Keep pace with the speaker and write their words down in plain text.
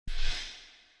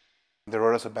They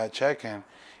wrote us a bad check and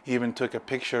even took a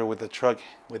picture with the truck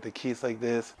with the keys like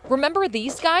this. Remember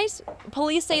these guys?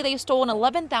 Police say they stole an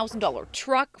 $11,000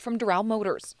 truck from Doral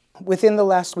Motors. Within the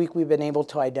last week, we've been able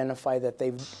to identify that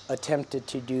they've attempted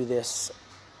to do this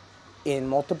in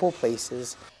multiple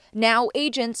places. Now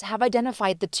agents have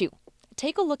identified the two.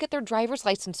 Take a look at their driver's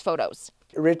license photos.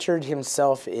 Richard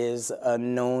himself is a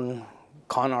known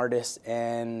con artist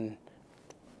and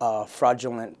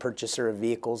fraudulent purchaser of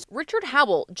vehicles. Richard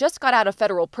Howell just got out of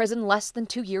federal prison less than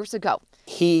 2 years ago.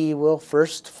 He will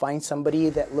first find somebody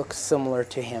that looks similar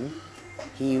to him.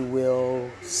 He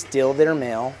will steal their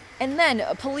mail. And then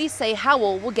police say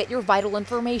Howell will get your vital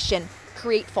information,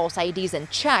 create false IDs and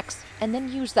checks, and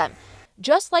then use them,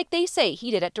 just like they say he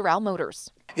did at Doral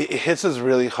Motors. It hits us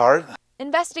really hard.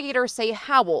 Investigators say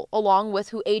Howell, along with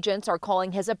who agents are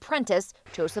calling his apprentice,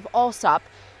 Joseph Alsop,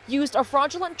 used a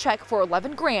fraudulent check for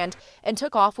 11 grand and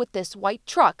took off with this white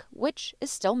truck, which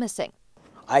is still missing.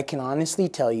 I can honestly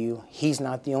tell you he's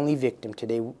not the only victim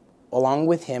today. Along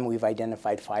with him, we've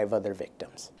identified 5 other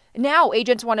victims. Now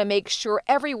agents want to make sure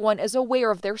everyone is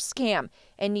aware of their scam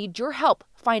and need your help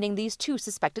finding these 2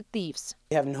 suspected thieves.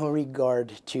 We have no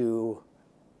regard to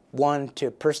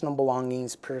personal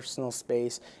belongings, personal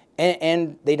space,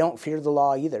 and they don't fear the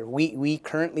law either. We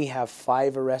currently have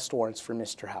 5 arrest warrants for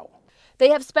Mr. Howell. They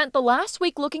have spent the last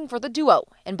week looking for the duo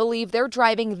and believe they're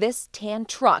driving this tan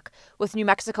truck with New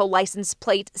Mexico license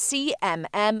plate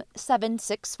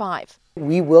CMM765.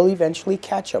 We will eventually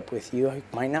catch up with you. It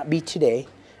might not be today,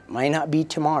 might not be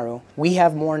tomorrow. We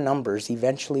have more numbers.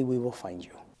 Eventually we will find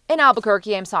you. In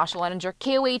Albuquerque, I'm Sasha Leninger,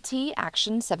 KOAT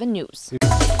Action 7 News.